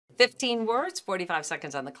15 words, 45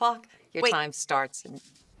 seconds on the clock. Your time starts.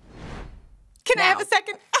 Can I have a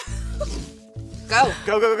second? Go.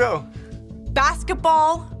 Go, go, go.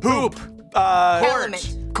 Basketball. Hoop.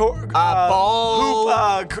 Element. Ball.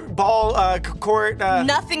 Hoop. Ball. Court.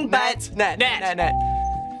 Nothing but. Net.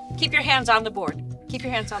 Keep your hands on the board. Keep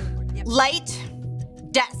your hands on the board. Yep. Light.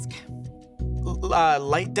 Desk.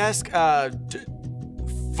 Light desk.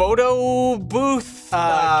 Photo booth.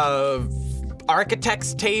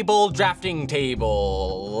 Architect's table. Drafting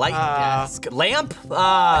table. Light desk. Lamp.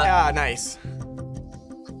 Nice.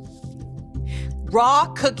 Raw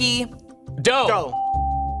cookie. Dough. Go.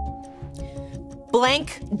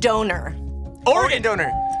 Blank donor. Organ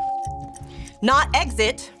donor. Not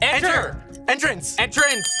exit. Enter. Entrance.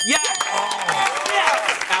 Entrance. Yes.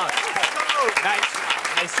 Alex. Nice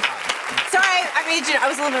job. Nice job. Sorry, I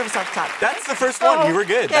was a little nervous off the top. That's the first one. You were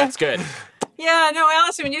good. That's good. Yeah, no,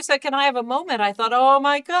 Alison, when you said, can I have a moment? I thought, oh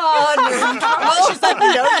my God. She said, no,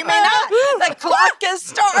 you may not. The clock is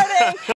starting.